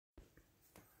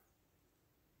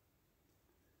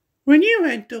When you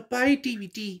rent or buy a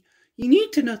DVD, you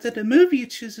need to know that the movie you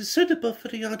choose is suitable for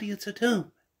the audience at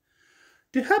home.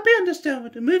 To help you understand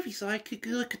what the movie's like, you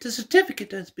can look at the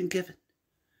certificate that has been given.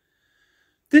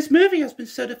 This movie has been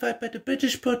certified by the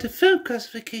British Board of Film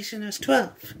Classification as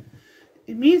 12.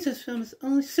 It means this film is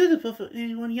only suitable for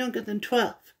anyone younger than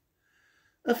 12.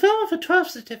 A film with a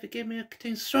 12 certificate may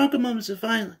contain stronger moments of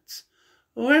violence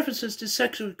or references to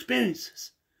sexual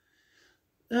experiences.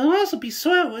 There will also be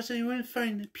swear words that you wouldn't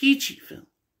find in a PG film.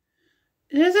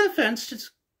 It is an offense to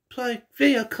supply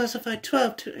video classified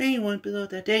 12 to anyone below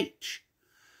that age.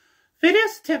 Video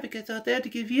certificates are there to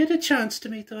give you the chance to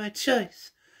make the right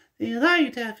choice. They allow you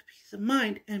to have peace of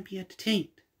mind and be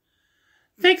entertained.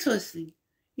 Thanks for listening.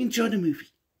 Enjoy the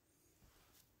movie.